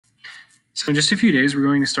So in just a few days, we're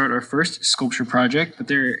going to start our first sculpture project, but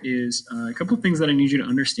there is a couple of things that I need you to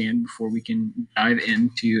understand before we can dive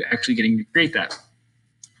into actually getting to create that.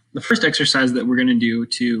 The first exercise that we're going to do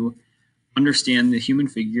to understand the human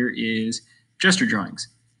figure is gesture drawings.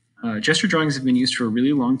 Gesture drawings have been used for a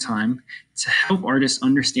really long time to help artists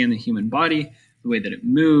understand the human body, the way that it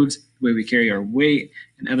moves, the way we carry our weight,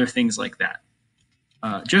 and other things like that.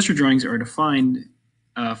 Gesture drawings are defined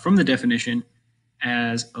from the definition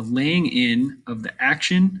as a laying in of the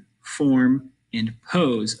action, form, and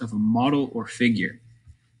pose of a model or figure.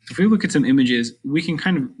 If we look at some images, we can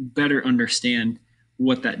kind of better understand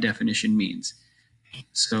what that definition means.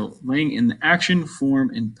 So laying in the action,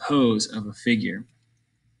 form, and pose of a figure.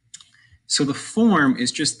 So the form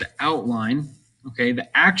is just the outline, okay?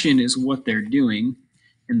 The action is what they're doing,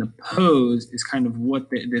 and the pose is kind of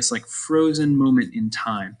what this like frozen moment in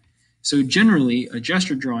time. So generally, a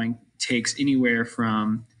gesture drawing takes anywhere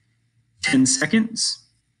from 10 seconds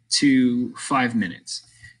to 5 minutes.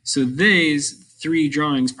 So these 3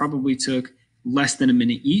 drawings probably took less than a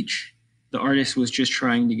minute each. The artist was just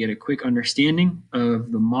trying to get a quick understanding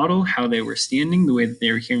of the model, how they were standing, the way that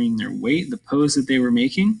they were carrying their weight, the pose that they were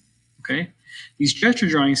making. Okay, these gesture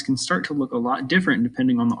drawings can start to look a lot different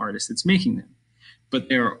depending on the artist that's making them. But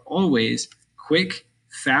they are always quick,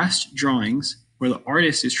 fast drawings where the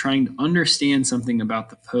artist is trying to understand something about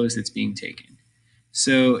the pose that's being taken.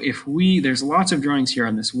 So there's lots of drawings here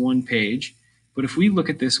on this one page, but if we look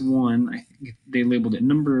at this one, I think they labeled it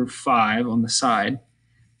number 5 on the side,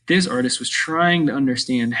 this artist was trying to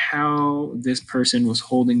understand how this person was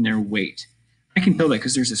holding their weight. I can tell that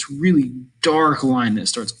because there's this really dark line that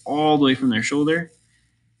starts all the way from their shoulder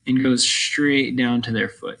and goes straight down to their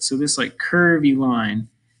foot. So this like curvy line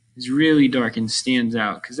is really dark and stands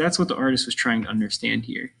out because that's what the artist was trying to understand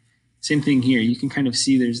here. Same thing here. You can kind of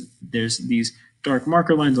see there's these dark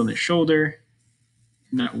marker lines on the shoulder,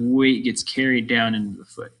 and that weight gets carried down into the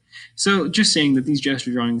foot. So just saying that these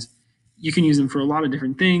gesture drawings, you can use them for a lot of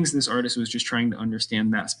different things. This artist was just trying to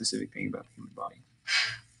understand that specific thing about the human body.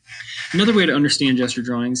 Another way to understand gesture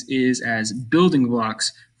drawings is as building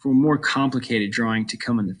blocks for a more complicated drawing to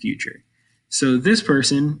come in the future. So this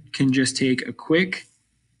person can just take a quick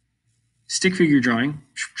stick figure drawing,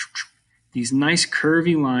 these nice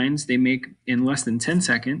curvy lines they make in less than 10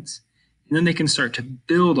 seconds, and then they can start to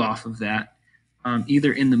build off of that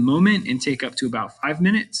either in the moment and take up to about 5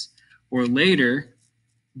 minutes, or later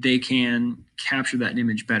they can capture that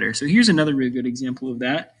image better. So here's another really good example of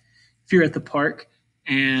that. If you're at the park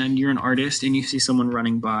and you're an artist and you see someone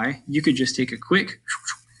running by, you could just take a quick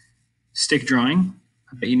stick drawing.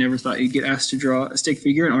 I bet you never thought you'd get asked to draw a stick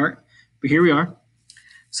figure in art, but here we are.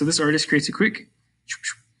 So this artist creates a quick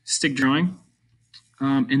stick drawing,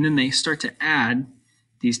 and then they start to add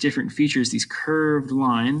these different features, these curved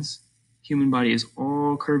lines. Human body is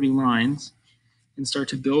all curvy lines, and start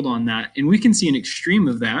to build on that. And we can see an extreme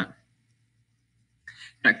of that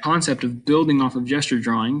concept of building off of gesture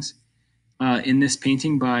drawings in this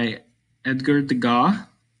painting by Edgar Degas.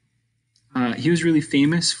 He was really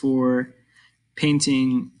famous for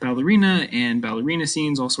painting ballerina and ballerina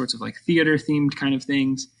scenes, all sorts of like theater themed kind of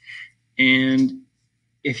things. And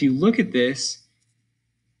if you look at this,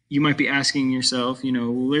 you might be asking yourself,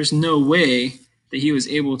 well, there's no way that he was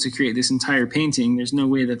able to create this entire painting. There's no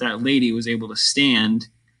way that that lady was able to stand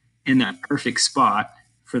in that perfect spot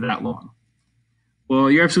for that long. Well,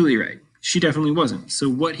 you're absolutely right. She definitely wasn't. So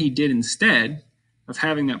what he did instead of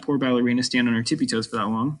having that poor ballerina stand on her tippy toes for that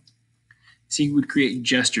long is he would create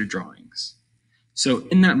gesture drawings. So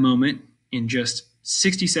in that moment, in just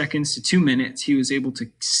 60 seconds to 2 minutes, he was able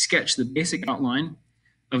to sketch the basic outline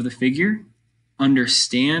of the figure,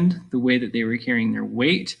 understand the way that they were carrying their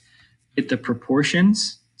weight, get the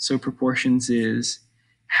proportions. So proportions is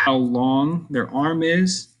how long their arm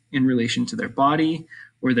is in relation to their body,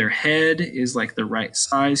 or their head is like the right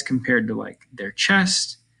size compared to like their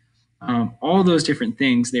chest. All those different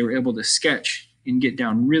things they were able to sketch and get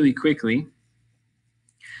down really quickly,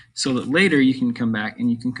 so that later you can come back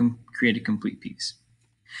and you can create a complete piece.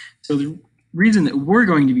 So the reason that we're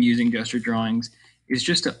going to be using gesture drawings is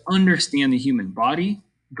just to understand the human body,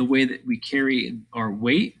 the way that we carry our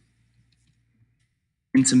weight,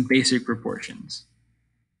 and some basic proportions.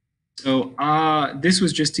 So this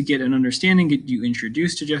was just to get an understanding, get you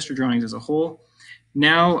introduced to gesture drawings as a whole.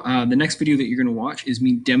 Now, the next video that you're going to watch is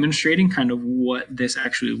me demonstrating kind of what this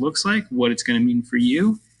actually looks like, what it's going to mean for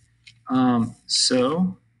you.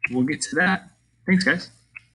 So we'll get to that. Thanks, guys.